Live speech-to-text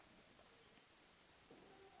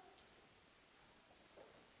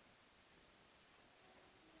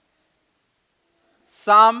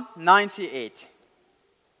Psalm 98,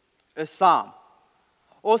 a psalm.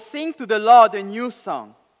 O sing to the Lord a new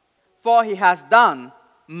song, for he has done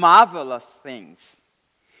marvelous things.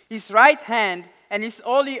 His right hand and his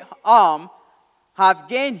holy arm have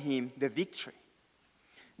gained him the victory.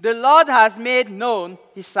 The Lord has made known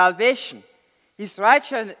his salvation. His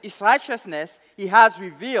righteousness he has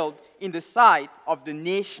revealed in the sight of the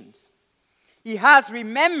nations. He has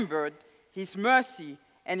remembered his mercy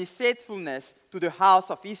and his faithfulness to the house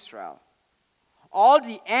of Israel. All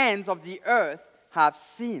the ends of the earth have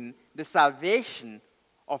seen the salvation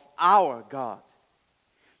of our God.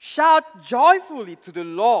 Shout joyfully to the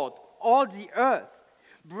Lord, all the earth.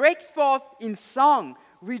 Break forth in song,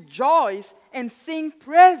 rejoice and sing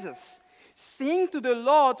praises. Sing to the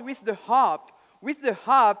Lord with the harp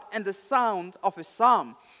and the sound of a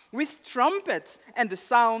psalm, with trumpets and the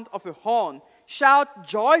sound of a horn. Shout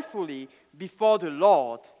joyfully before the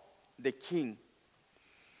Lord, the King.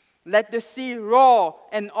 Let the sea roar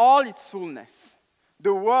and all its fullness,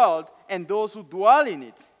 the world and those who dwell in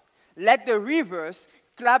it. Let the rivers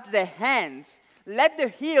clap their hands. Let the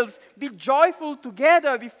hills be joyful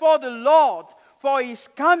together before the Lord, for he is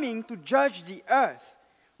coming to judge the earth.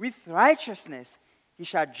 With righteousness he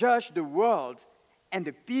shall judge the world and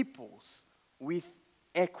the peoples with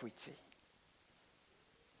equity.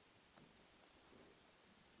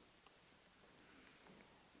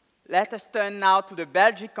 Let us turn now to the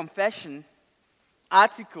Belgic Confession,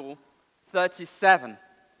 Article 37,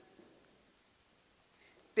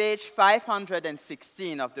 page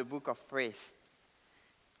 516 of the Book of Praise.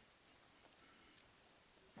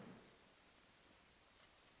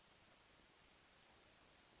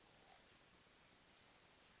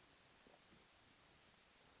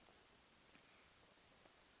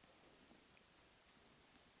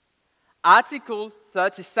 Article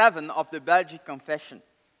 37 of the Belgic Confession.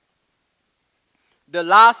 The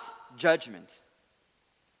last judgment.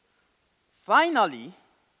 Finally,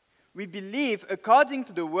 we believe, according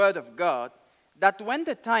to the word of God, that when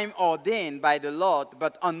the time ordained by the Lord,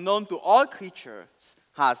 but unknown to all creatures,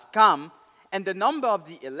 has come, and the number of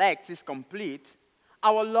the elect is complete,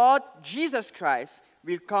 our Lord Jesus Christ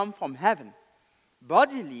will come from heaven,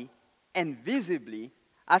 bodily and visibly,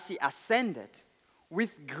 as he ascended,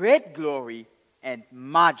 with great glory and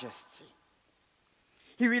majesty.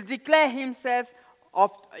 He will declare himself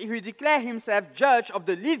judge of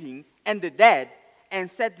the living and the dead, and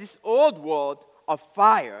set this old world of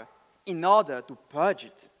fire in order to purge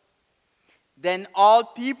it. Then all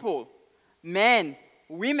people, men,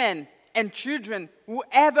 women, and children who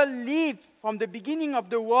ever lived from the beginning of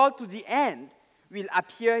the world to the end will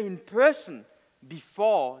appear in person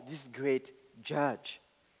before this great judge.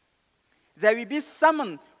 They will be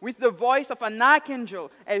summoned with the voice of an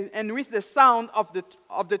archangel and with the sound of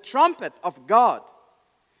the trumpet of God.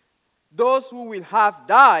 Those who will have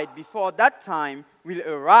died before that time will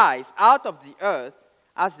arise out of the earth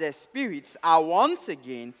as their spirits are once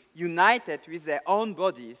again united with their own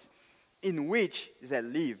bodies in which they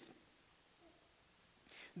live.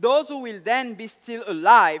 Those who will then be still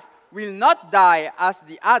alive will not die as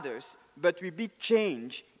the others, but will be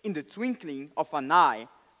changed in the twinkling of an eye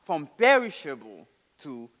from perishable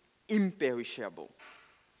to imperishable.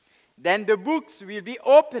 Then the books will be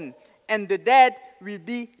opened, and the dead will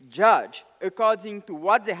be judged according to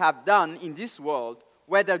what they have done in this world,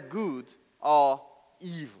 whether good or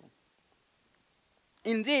evil.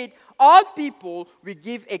 Indeed, all people will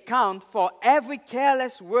give account for every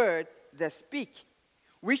careless word they speak,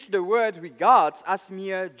 which the world regards as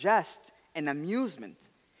mere jest and amusement.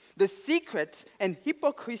 The secrets and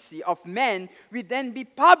hypocrisy of men will then be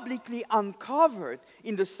publicly uncovered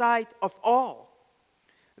in the sight of all.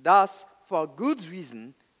 Thus, for good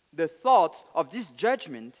reason, the thought of this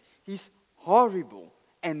judgment is horrible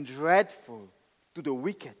and dreadful to the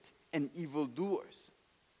wicked and evildoers.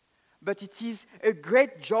 But it is a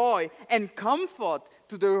great joy and comfort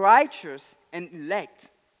to the righteous and elect.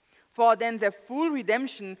 For then their full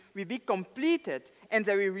redemption will be completed, and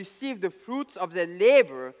they will receive the fruits of their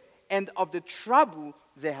labor and of the trouble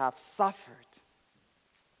they have suffered.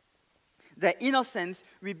 Their innocence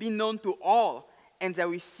will be known to all, and they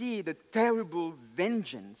will see the terrible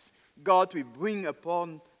vengeance God will bring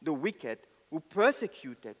upon the wicked who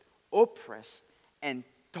persecuted, oppressed, and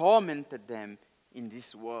tormented them in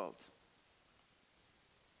this world.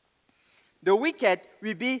 The wicked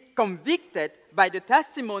will be convicted by the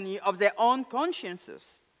testimony of their own consciences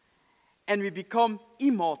and will become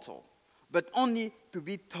immortal, but only to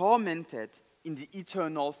be tormented in the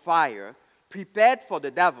eternal fire prepared for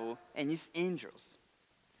the devil and his angels.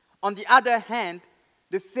 On the other hand,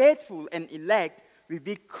 the faithful and elect will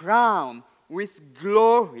be crowned with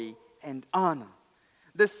glory and honor.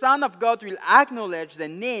 The Son of God will acknowledge their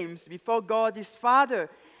names before God his Father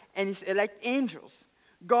and his elect angels.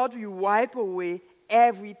 God will wipe away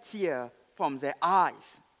every tear from their eyes.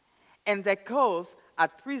 And their cause,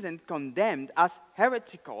 at present condemned as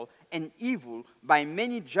heretical and evil by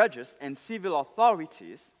many judges and civil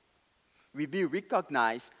authorities, will be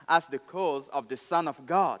recognized as the cause of the Son of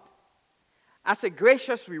God. As a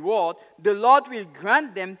gracious reward, the Lord will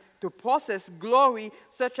grant them to possess glory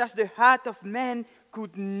such as the heart of man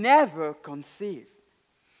could never conceive.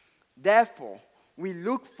 Therefore, we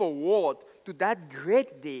look forward to that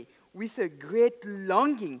great day with a great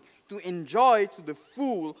longing to enjoy to the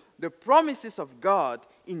full the promises of God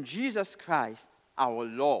in Jesus Christ our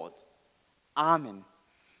Lord. Amen.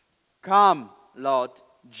 Come, Lord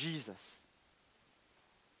Jesus.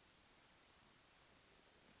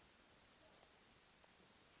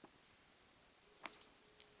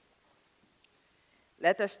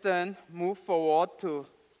 Let us move forward to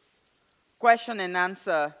question and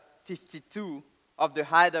answer 52 of the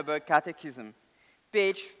Heidelberg Catechism,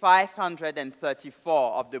 page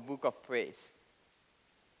 534 of the Book of Praise.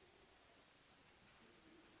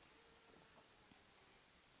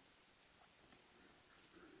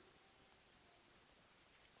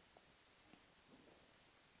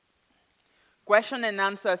 Question and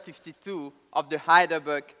answer 52 of the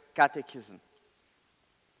Heidelberg Catechism.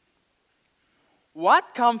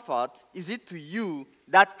 What comfort is it to you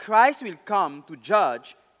that Christ will come to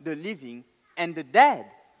judge the living and the dead?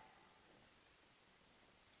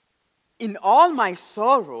 In all my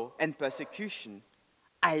sorrow and persecution,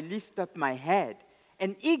 I lift up my head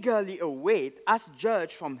and eagerly await, as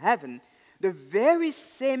judge from heaven, the very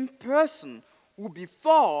same person who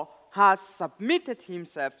before has submitted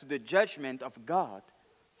himself to the judgment of God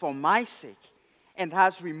for my sake and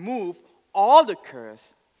has removed all the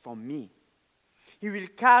curse from me. He will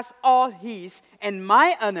cast all his and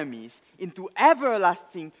my enemies into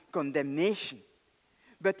everlasting condemnation.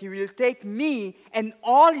 But he will take me and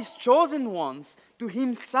all his chosen ones to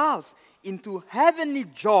himself into heavenly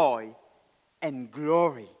joy and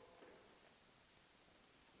glory.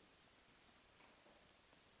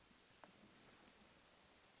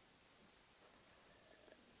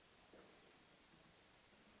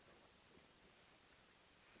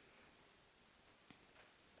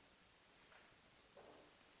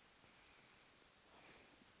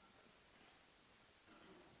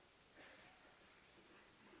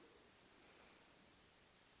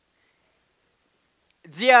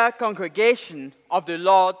 Dear congregation of the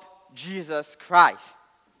Lord Jesus Christ,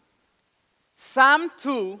 Psalm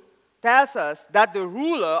 2 tells us that the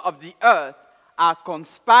ruler of the earth are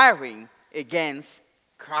conspiring against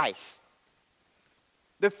Christ.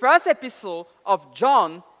 The first epistle of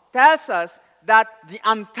John tells us that the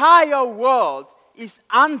entire world is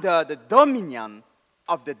under the dominion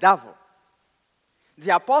of the devil.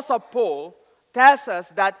 The Apostle Paul tells us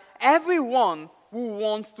that everyone who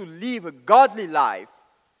wants to live a godly life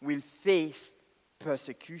will face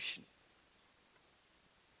persecution.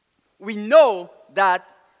 We know that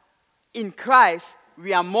in Christ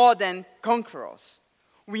we are more than conquerors.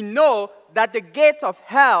 We know that the gates of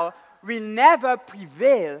hell will never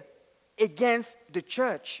prevail against the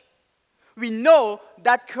church. We know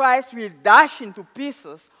that Christ will dash into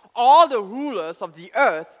pieces all the rulers of the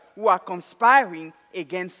earth who are conspiring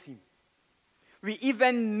against him. We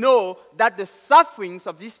even know that the sufferings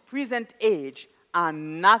of this present age are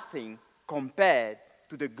nothing compared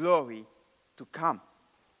to the glory to come.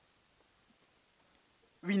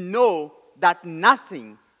 We know that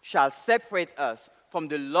nothing shall separate us from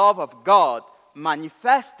the love of God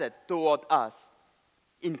manifested toward us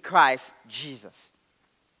in Christ Jesus.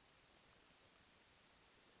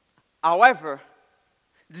 However,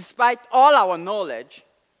 despite all our knowledge,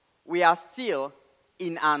 we are still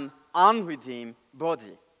in an unredeemed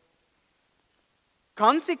body.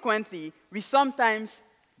 Consequently, we sometimes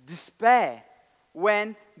despair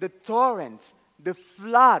when the torrents, the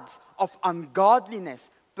floods of ungodliness,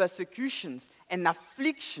 persecutions, and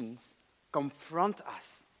afflictions confront us.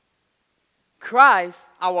 Christ,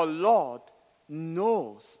 our Lord,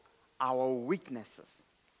 knows our weaknesses.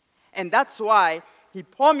 And that's why he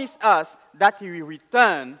promised us that he will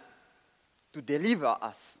return to deliver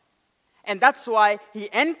us. And that's why he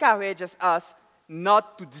encourages us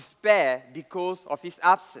not to despair because of his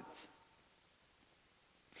absence.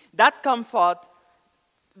 That comfort,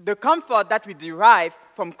 the comfort that we derive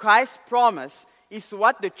from Christ's promise, is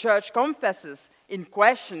what the church confesses in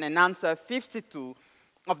question and answer 52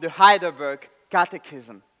 of the Heidelberg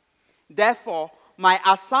Catechism. Therefore, my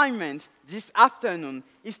assignment this afternoon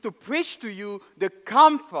is to preach to you the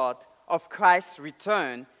comfort of Christ's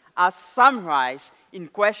return as summarized in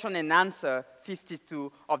question and answer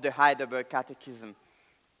 52 of the Heidelberg Catechism.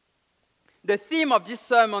 The theme of this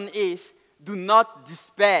sermon is, do not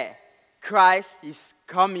despair, Christ is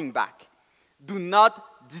coming back. Do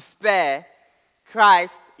not despair,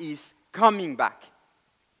 Christ is coming back.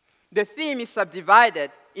 The theme is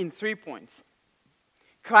subdivided in 3 points.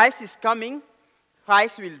 Christ is coming,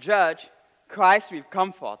 Christ will judge, Christ will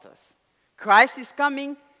comfort us. Christ is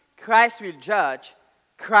coming, Christ will judge,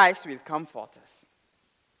 Christ will comfort us.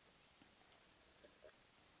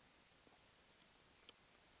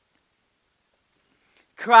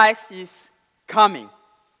 Christ is coming.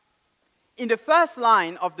 In the first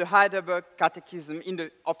line of the Heidelberg Catechism,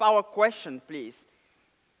 of our question, please,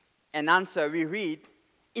 and answer, we read,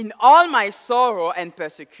 in all my sorrow and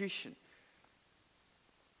persecution.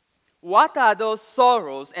 What are those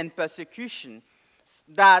sorrows and persecutions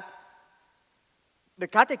that the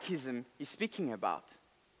Catechism is speaking about?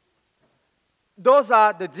 Those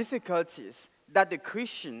are the difficulties that the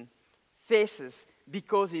Christian faces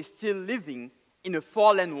because he's still living in a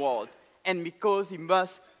fallen world and because he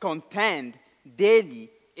must contend daily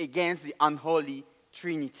against the unholy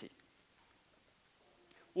Trinity.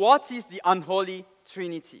 What is the unholy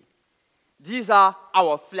Trinity? These are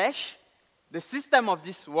our flesh, the system of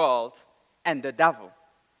this world, and the devil.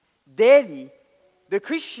 Daily, the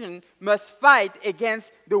Christian must fight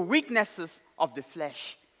against the weaknesses of the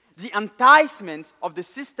flesh, the enticements of the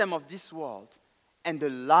system of this world, and the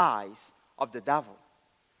lies of the devil.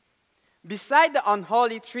 Beside the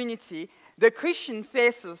unholy Trinity, the Christian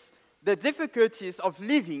faces the difficulties of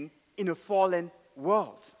living in a fallen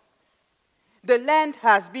world. The land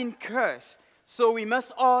has been cursed, so we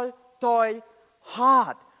must all toil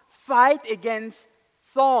hard, fight against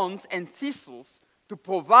thorns and thistles to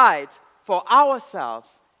provide for ourselves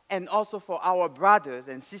and also for our brothers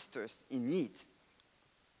and sisters in need.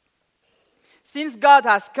 Since God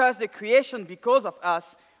has cursed the creation because of us,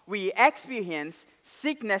 we experience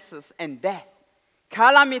sicknesses and death,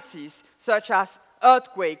 calamities such as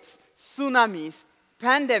earthquakes, tsunamis,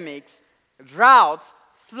 pandemics, droughts,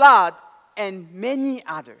 flood, and many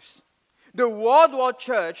others. The World War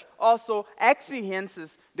Church also experiences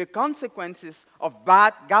the consequences of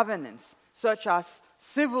bad governance, such as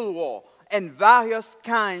civil war and various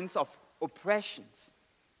kinds of oppressions.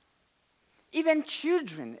 Even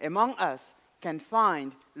children among us can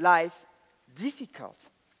find life difficult.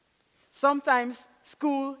 Sometimes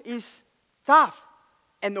school is tough,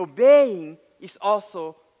 and obeying is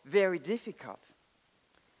also very difficult.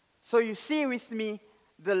 So you see with me,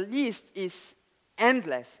 the list is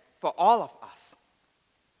endless for all of us.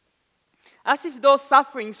 As if those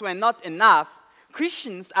sufferings were not enough,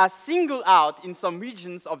 Christians are singled out in some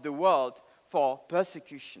regions of the world for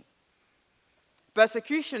persecution.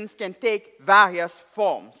 Persecutions can take various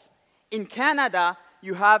forms. In Canada,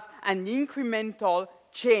 you have an incremental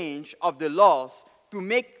change of the laws to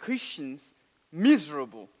make Christians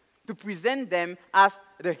miserable, to present them as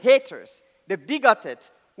the haters, the bigoted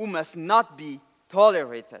who must not be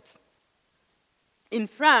tolerated. In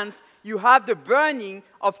France, you have the burning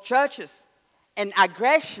of churches and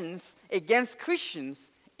aggressions against Christians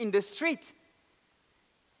in the street.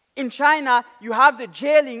 In China, you have the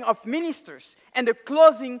jailing of ministers and the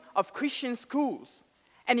closing of Christian schools.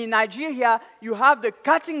 And in Nigeria, you have the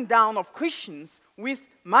cutting down of Christians with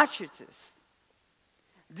machetes.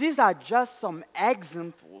 These are just some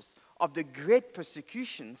examples of the great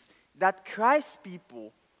persecutions that Christ's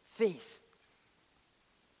people face.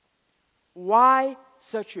 Why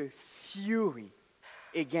such a fury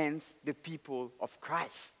against the people of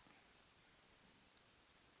Christ?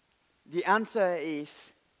 The answer is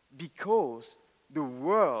because the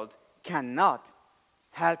world cannot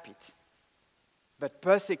help it but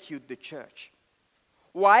persecute the church.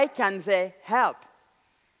 Why can they help?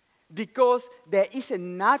 Because there is a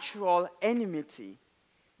natural enmity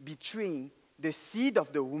between the seed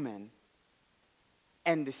of the woman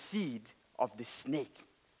and the seed of the snake.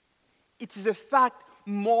 It is a fact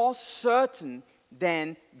more certain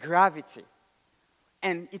than gravity.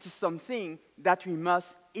 And it is something that we must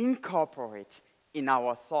incorporate in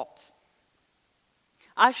our thoughts.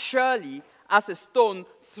 As surely as a stone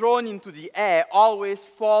thrown into the air always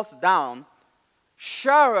falls down,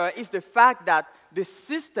 surer is the fact that the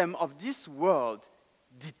system of this world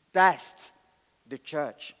detests the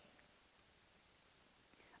church.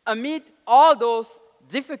 Amid all those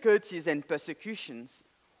difficulties and persecutions,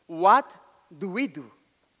 what do?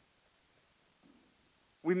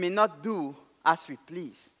 We may not do as we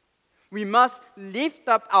please. We must lift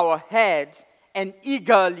up our heads and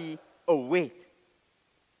eagerly await.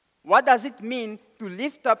 What does it mean to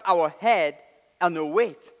lift up our head and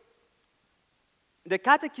await. The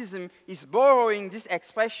Catechism is borrowing this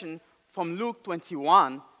expression from Luke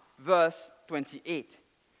 21, verse 28.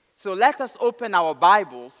 So let us open our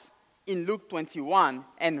Bibles in Luke 21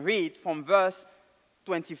 and read from verse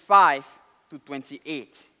 25 to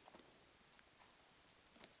 28.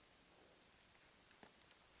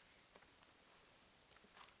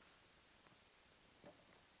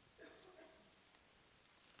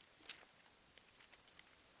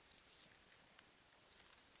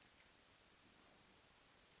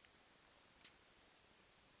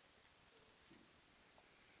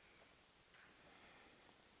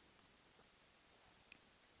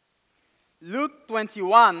 Luke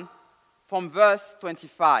 21 from verse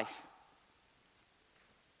 25.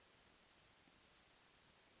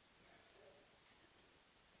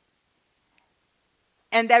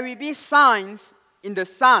 And there will be signs in the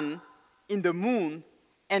sun, in the moon,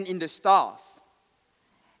 and in the stars.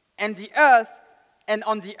 And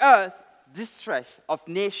on the earth distress of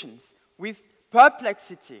nations with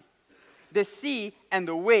perplexity, the sea and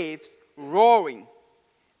the waves roaring,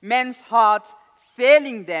 men's hearts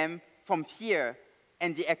failing them from fear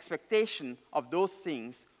and the expectation of those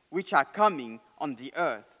things which are coming on the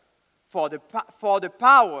earth. For the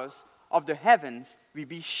powers of the heavens will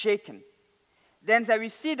be shaken. Then they will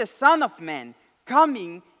see the Son of Man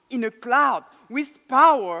coming in a cloud with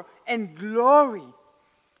power and glory.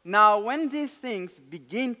 Now when these things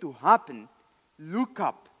begin to happen, look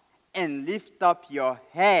up and lift up your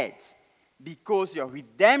heads, because your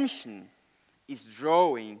redemption is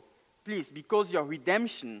drawing. Please, because your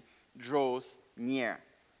redemption draws near.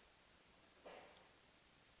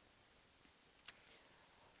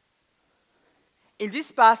 In this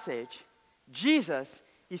passage, Jesus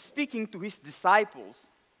is speaking to his disciples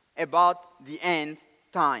about the end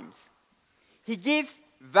times. He gives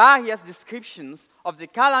various descriptions of the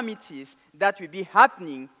calamities that will be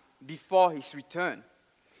happening before his return.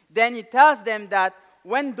 Then he tells them that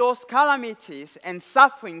when those calamities and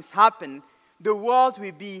sufferings happen, the world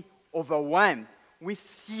will be overwhelmed with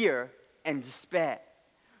fear and despair.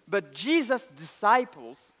 But Jesus'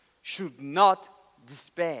 disciples should not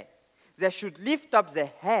despair. They should lift up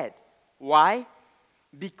their head. Why?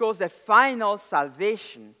 Because the final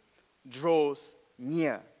salvation draws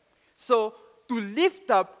near. So, to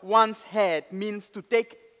lift up one's head means to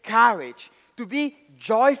take courage, to be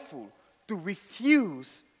joyful, to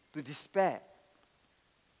refuse to despair.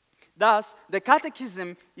 Thus, the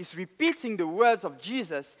Catechism is repeating the words of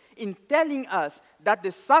Jesus in telling us that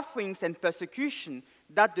the sufferings and persecution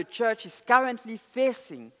that the church is currently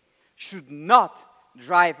facing should not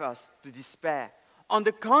drive us to despair. On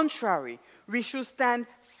the contrary, we should stand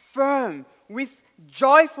firm with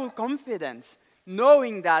joyful confidence,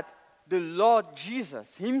 knowing that the Lord Jesus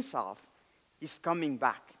himself is coming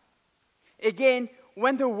back. Again,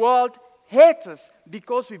 when the world hates us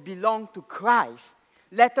because we belong to Christ,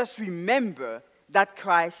 let us remember that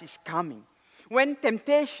Christ is coming. When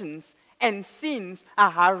temptations and sins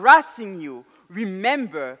are harassing you,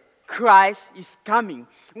 remember Christ is coming.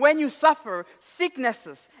 When you suffer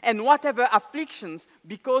sicknesses and whatever afflictions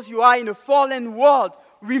because you are in a fallen world,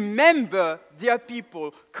 remember, dear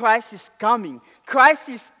people, Christ is coming. Christ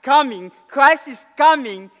is coming. Christ is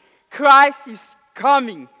coming. Christ is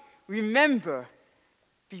coming. Remember,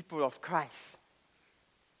 people of Christ.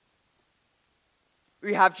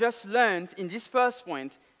 We have just learned in this first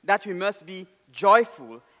point that we must be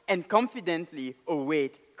joyful and confidently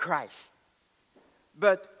await Christ.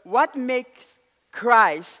 But what makes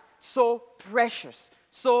Christ so precious,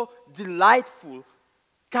 so delightful,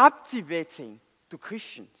 captivating to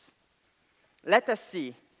Christians? Let us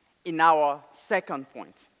see in our second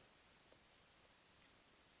point.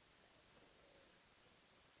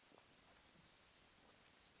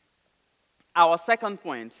 Our second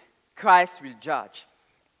point, Christ will judge.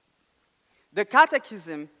 The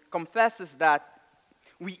Catechism confesses that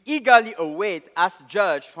we eagerly await as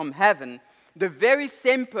judge from heaven the very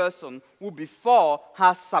same person who before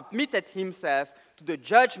has submitted himself to the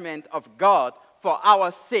judgment of God for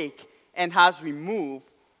our sake and has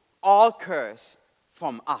removed all curse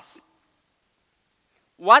from us.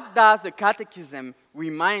 What does the Catechism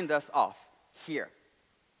remind us of here?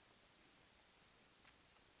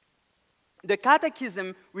 The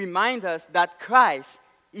Catechism reminds us that Christ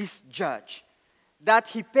is judge, that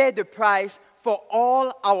he paid the price for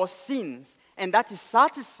all our sins, and that he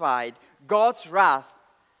satisfied God's wrath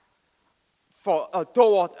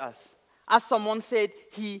toward us. As someone said,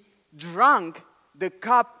 he drank the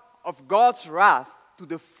cup of God's wrath to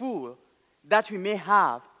the full, that we may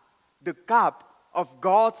have the cup of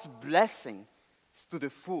God's blessing to the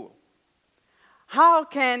full. How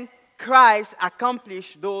can Christ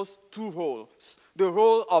accomplish those two roles, the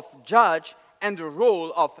role of judge and the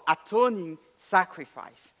role of atoning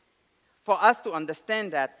sacrifice? For us to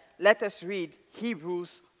understand that, let us read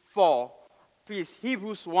Hebrews 4. Please,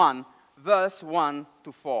 Hebrews 1, verse 1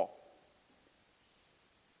 to 4.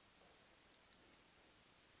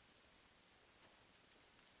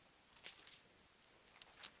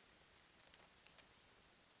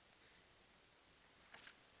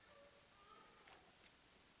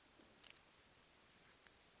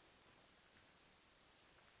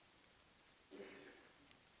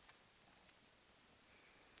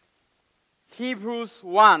 Hebrews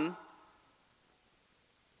 1,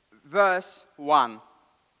 verse 1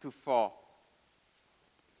 to 4.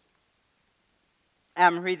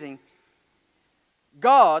 I'm reading.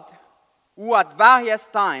 God, who at various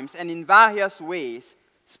times and in various ways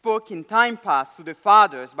spoke in time past to the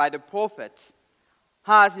fathers by the prophets,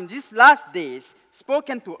 has in these last days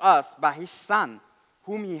spoken to us by his Son,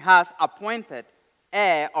 whom he has appointed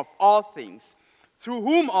heir of all things, through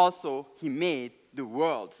whom also he made the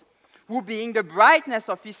world, who being the brightness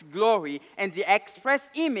of his glory and the express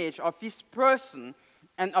image of his person,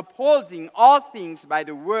 and upholding all things by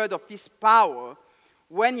the word of his power,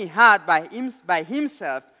 when he had by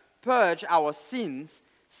himself purged our sins,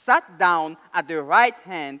 sat down at the right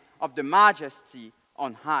hand of the majesty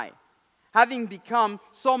on high, having become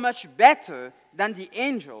so much better than the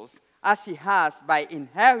angels, as he has by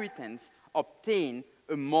inheritance obtained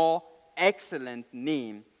a more excellent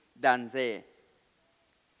name than they.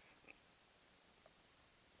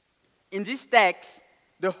 In this text,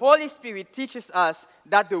 the Holy Spirit teaches us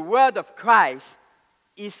that the word of Christ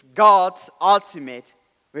is God's ultimate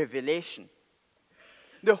revelation.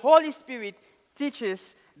 The Holy Spirit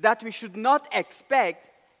teaches that we should not expect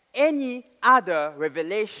any other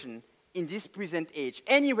revelation in this present age,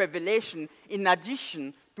 any revelation in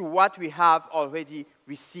addition to what we have already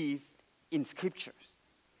received in Scriptures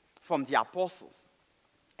from the apostles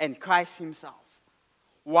and Christ himself.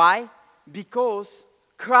 Why? Because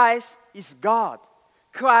Christ is God.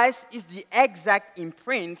 Christ is the exact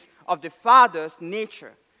imprint of the Father's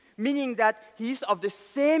nature, meaning that he is of the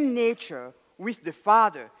same nature with the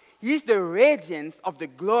Father. He is the radiance of the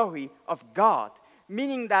glory of God,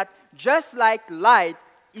 meaning that just like light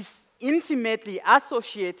is intimately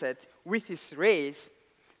associated with his rays,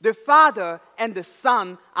 the Father and the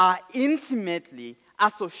Son are intimately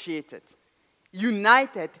associated,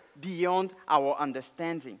 united beyond our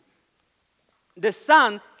understanding. The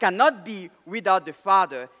Son cannot be without the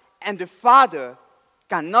Father, and the Father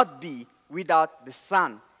cannot be without the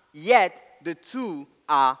Son. Yet, the two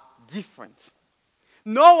are different.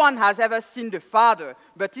 No one has ever seen the Father,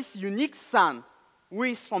 but his unique Son, who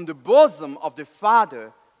is from the bosom of the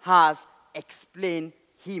Father, has explained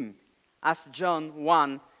him, as John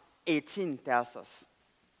 1:18 tells us.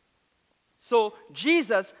 So,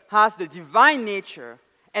 Jesus has the divine nature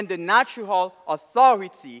and the natural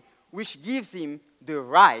authority which gives him the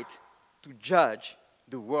right to judge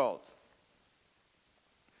the world.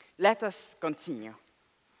 Let us continue.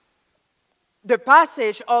 The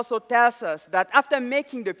passage also tells us that after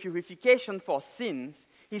making the purification for sins,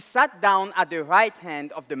 he sat down at the right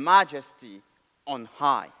hand of the majesty on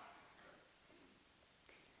high.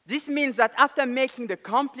 This means that after making the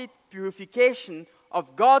complete purification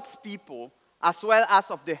of God's people, as well as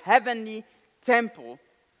of the heavenly temple,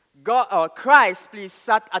 Christ, please,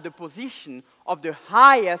 sat at the position of the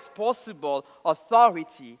highest possible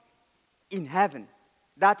authority in heaven.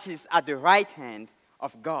 That is, at the right hand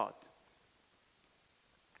of God.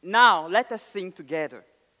 Now, let us think together.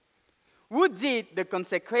 Who did the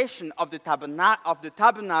consecration of the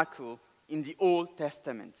tabernacle in the Old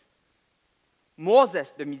Testament?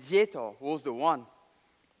 Moses, the mediator, was the one.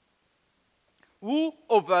 Who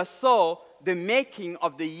oversaw the making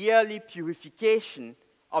of the yearly purification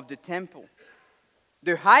of the temple?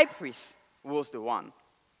 The high priest was the one.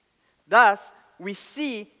 Thus, we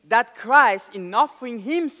see that Christ, in offering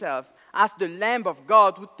himself as the Lamb of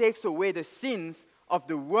God who takes away the sins of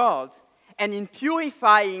the world, and in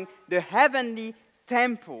purifying the heavenly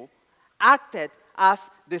temple, acted as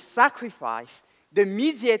the sacrifice, the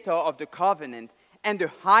mediator of the covenant, and the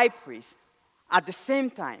high priest at the same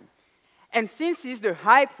time. And since he is the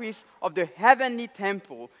high priest of the heavenly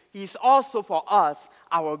temple, he is also for us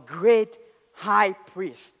our great high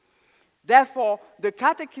priest. Therefore, the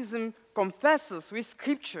Catechism confesses with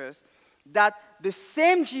Scriptures that the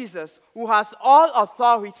same Jesus who has all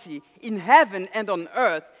authority in heaven and on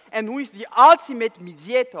earth, and who is the ultimate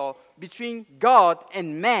mediator between God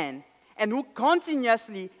and man, and who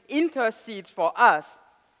continuously intercedes for us,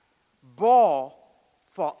 bore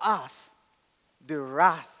for us the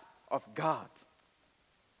wrath of God.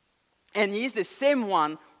 And he is the same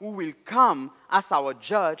one who will come as our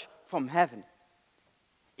judge from heaven.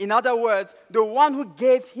 In other words, the one who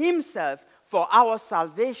gave himself for our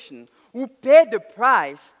salvation, who paid the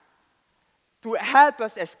price to help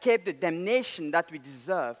us escape the damnation that we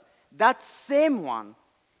deserve, that same one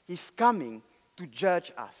is coming to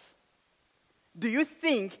judge us. Do you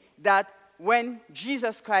think that when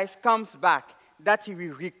Jesus Christ comes back, that he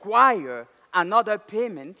will require another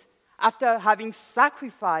payment after having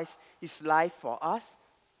sacrificed his life for us?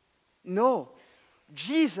 No.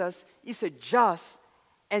 Jesus is a just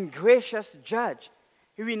and gracious judge.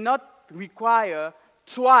 He will not require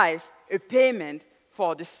twice a payment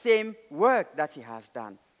for the same work that he has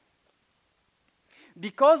done.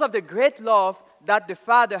 Because of the great love that the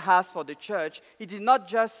Father has for the church, he did not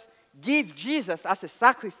just give Jesus as a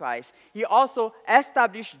sacrifice, he also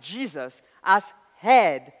established Jesus as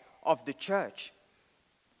head of the church.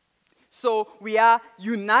 So we are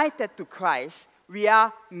united to Christ. We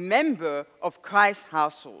are members of Christ's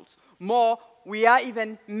household. More, we are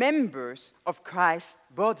even members of Christ's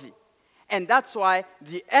body. And that's why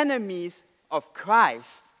the enemies of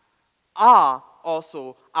Christ are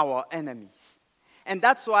also our enemies. And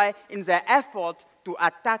that's why in their effort to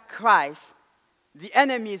attack Christ, the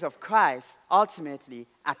enemies of Christ ultimately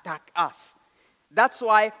attack us. That's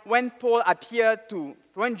why when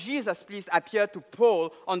Jesus appeared to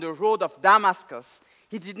Paul on the road of Damascus,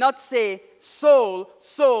 he did not say, "Saul,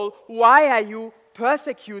 Saul, why are you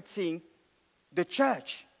persecuting the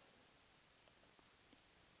church?"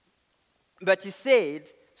 But he said,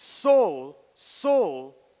 "Saul,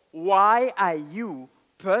 Saul, why are you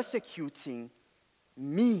persecuting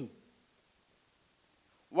me?"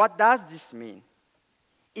 What does this mean?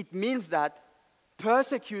 It means that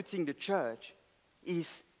persecuting the church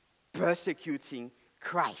is persecuting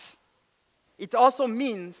Christ. It also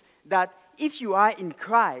means that if you are in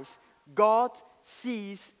Christ, God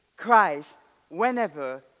sees Christ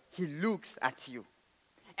whenever he looks at you.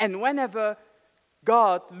 And whenever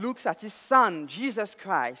God looks at his Son, Jesus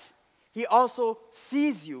Christ, he also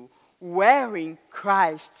sees you wearing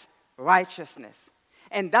Christ's righteousness.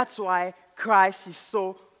 And that's why Christ is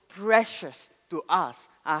so precious to us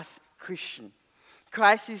as Christians.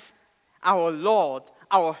 Christ is our Lord,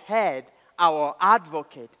 our head, our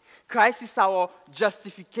advocate. Christ is our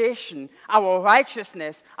justification, our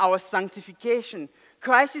righteousness, our sanctification.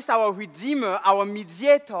 Christ is our Redeemer, our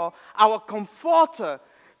mediator, our comforter.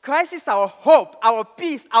 Christ is our hope, our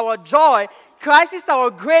peace, our joy. Christ is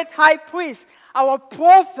our great high priest, our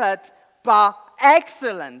prophet par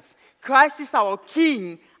excellence. Christ is our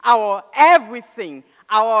king, our everything,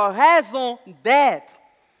 our raison d'être.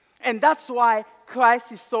 And that's why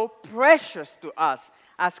Christ is so precious to us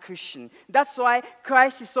as Christians. That's why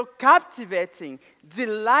Christ is so captivating,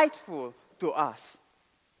 delightful to us.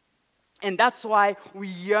 And that's why we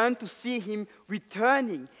yearn to see him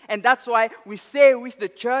returning. And that's why we say with the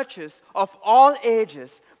churches of all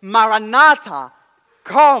ages, "Maranatha,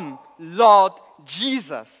 come, Lord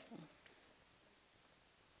Jesus."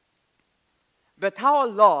 But our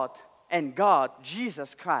Lord and God,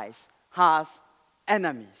 Jesus Christ, has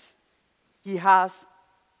enemies. He has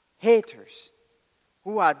haters.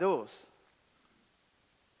 Who are those?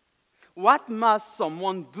 What must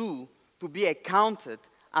someone do to be accounted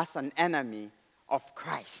as an enemy of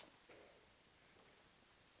Christ?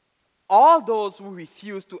 All those who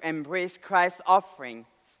refuse to embrace Christ's offerings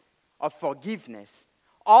of forgiveness,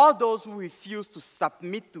 all those who refuse to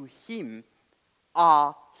submit to him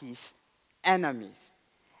are his enemies.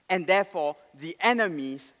 And therefore, the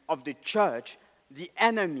enemies of the church, the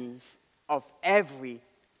enemies of every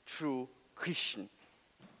true Christian.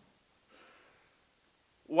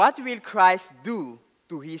 What will Christ do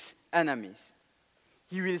to his enemies?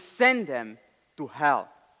 He will send them to hell.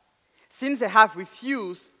 Since they have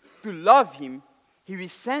refused to love him, he will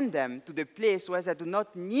send them to the place where they do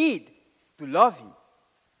not need to love him.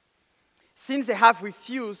 Since they have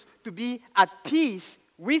refused to be at peace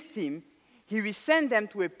with him, he will send them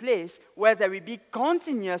to a place where they will be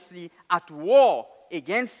continuously at war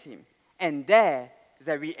against him, and there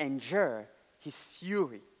they will endure his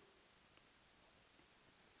fury.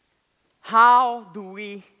 How do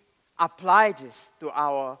we apply this to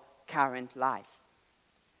our current life?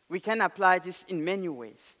 We can apply this in many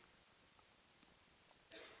ways.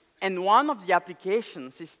 And one of the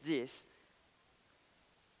applications is this: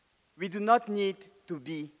 we do not need to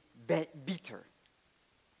be bitter.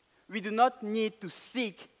 We do not need to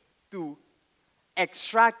seek to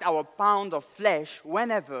extract our pound of flesh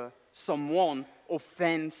whenever someone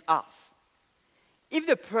offends us. If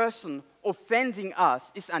the person offending us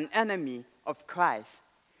is an enemy of Christ,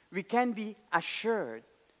 we can be assured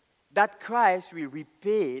that Christ will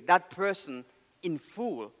repay that person in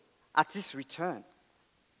full at his return.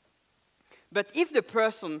 But if the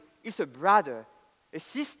person is a brother, a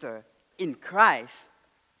sister in Christ,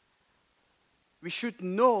 we should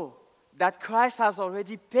know that Christ has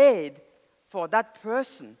already paid for that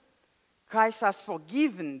person. Christ has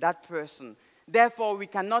forgiven that person. Therefore, we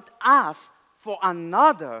cannot ask for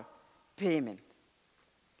another payment.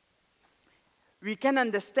 We can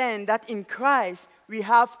understand that in Christ, we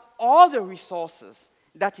have all the resources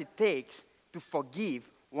that it takes to forgive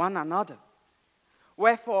one another.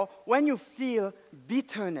 Wherefore, when you feel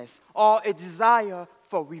bitterness or a desire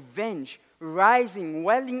for revenge rising,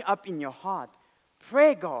 welling up in your heart,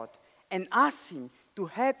 pray God and ask Him to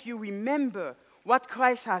help you remember what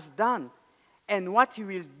Christ has done and what He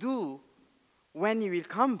will do when He will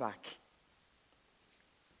come back.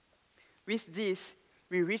 With this,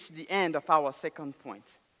 we reach the end of our second point.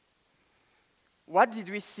 What did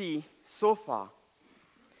we see so far?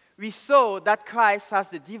 We saw that Christ has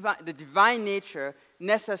the divine nature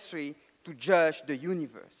necessary to judge the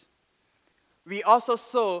universe. We also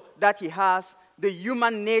saw that He has the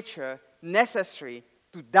human nature necessary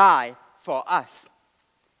to die for us.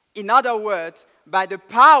 In other words, by the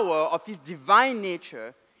power of His divine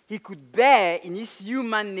nature, He could bear in His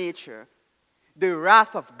human nature the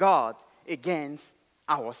wrath of God against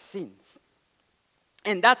our sins.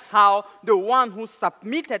 And that's how the one who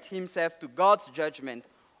submitted himself to God's judgment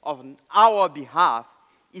on our behalf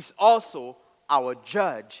is also our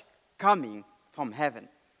judge coming from heaven.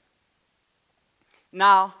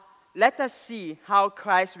 Now, let us see how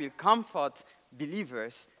Christ will comfort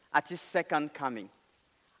believers at His second coming,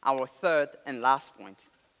 our third and last point.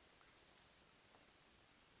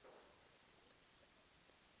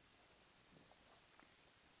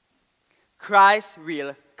 Christ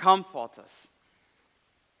will comfort us.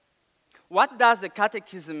 What does the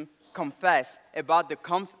Catechism confess about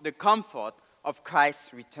the comfort of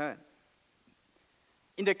Christ's return?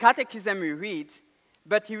 In the Catechism we read,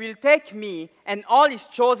 "But He will take me and all His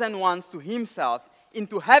chosen ones to Himself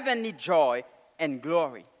into heavenly joy and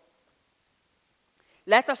glory."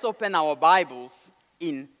 Let us open our Bibles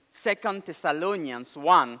in 2 Thessalonians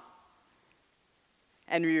 1,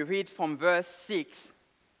 and we read from verse 6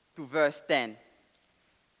 to verse 10.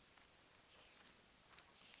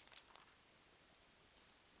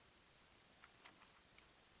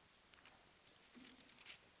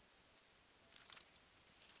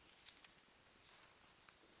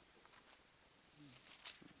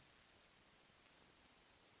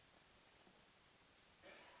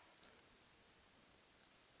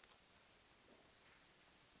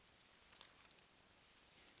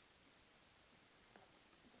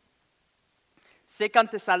 Second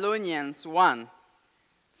Thessalonians 1,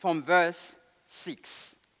 from verse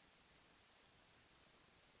 6.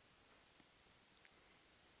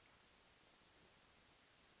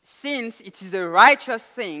 "Since it is a righteous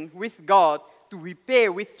thing with God to repay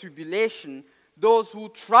with tribulation those who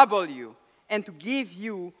trouble you, and to give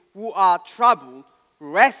you who are troubled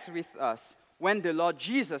rest with us when the Lord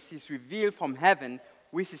Jesus is revealed from heaven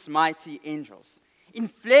with His mighty angels, in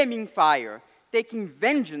flaming fire, taking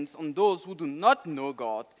vengeance on those who do not know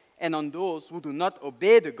God and on those who do not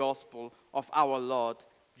obey the gospel of our Lord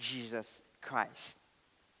Jesus Christ.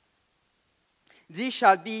 These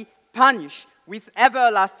shall be punished with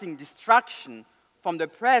everlasting destruction from the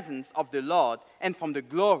presence of the Lord and from the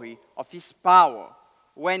glory of His power,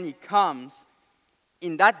 when He comes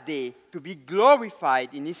in that day to be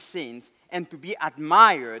glorified in His saints and to be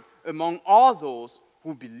admired among all those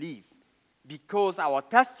who believe, because our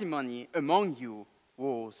testimony among you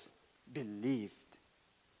was believed."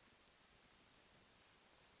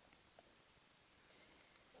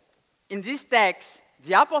 In this text,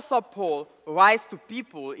 the Apostle Paul writes to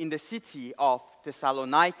people in the city of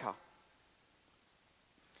Thessalonica.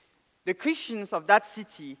 The Christians of that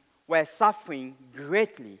city were suffering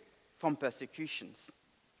greatly from persecutions.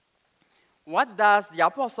 What does the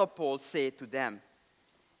Apostle Paul say to them?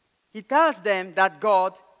 He tells them that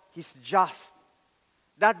God is just,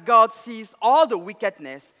 that God sees all the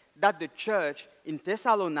wickedness that the church in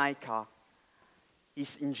Thessalonica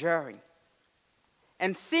is enduring.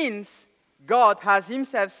 And since God has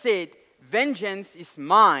Himself said, "Vengeance is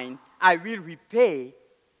mine, I will repay,"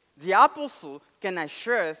 the apostle can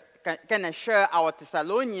assure our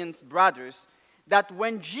Thessalonian brothers that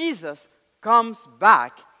when Jesus comes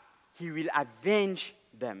back, He will avenge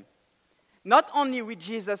them. Not only will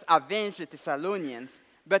Jesus avenge the Thessalonians,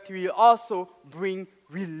 but He will also bring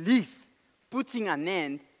relief, putting an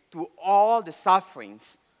end to all the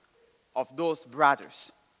sufferings of those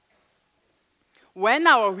brothers. When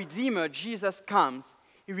our Redeemer, Jesus, comes,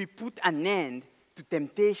 he will put an end to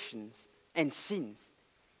temptations and sins.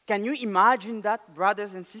 Can you imagine that,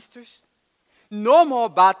 brothers and sisters? No more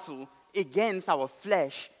battle against our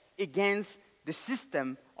flesh, against the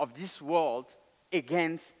system of this world,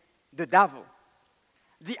 against the devil.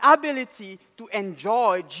 The ability to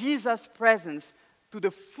enjoy Jesus' presence to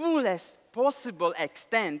the fullest possible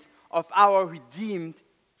extent of our redeemed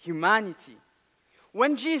humanity.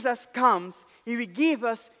 When Jesus comes, he will give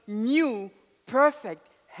us new, perfect,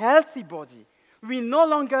 healthy body. We will no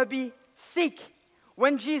longer be sick.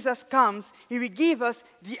 When Jesus comes, he will give us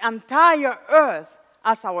the entire earth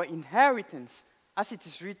as our inheritance, as it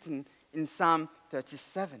is written in Psalm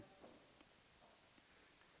 37.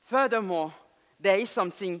 Furthermore, there is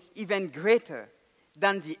something even greater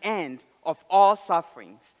than the end of all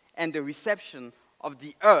sufferings and the reception of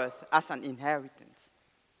the earth as an inheritance.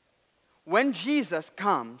 When Jesus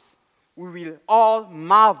comes, we will all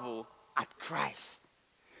marvel at Christ.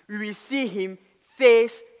 We will see him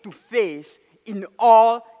face to face in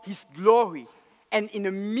all his glory, and in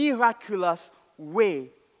a miraculous way,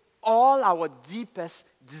 all our deepest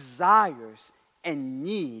desires and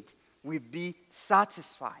need will be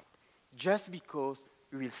satisfied just because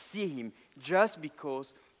we will see him, just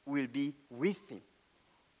because we will be with him.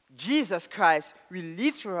 Jesus Christ will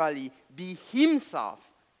literally be himself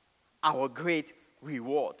our great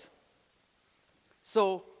reward.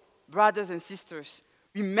 So, brothers and sisters,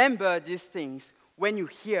 remember these things when you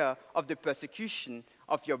hear of the persecution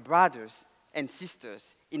of your brothers and sisters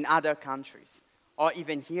in other countries, or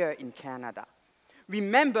even here in Canada.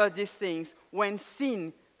 Remember these things when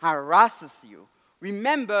sin harasses you.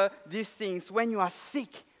 Remember these things when you are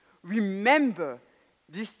sick. Remember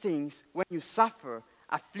these things when you suffer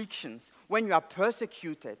afflictions, when you are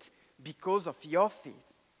persecuted because of your faith.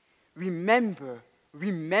 Remember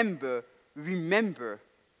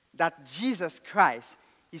that Jesus Christ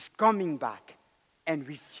is coming back, and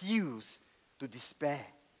refuse to despair.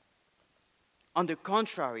 On the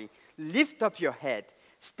contrary, lift up your head,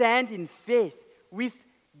 stand in faith with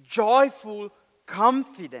joyful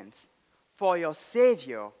confidence, for your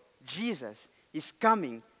Savior, Jesus, is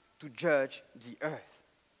coming to judge the earth.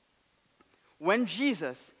 When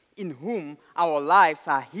Jesus, in whom our lives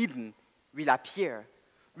are hidden, will appear,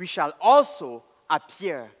 we shall also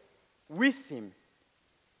appear with him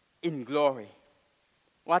in glory.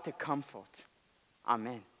 What a comfort.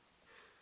 Amen.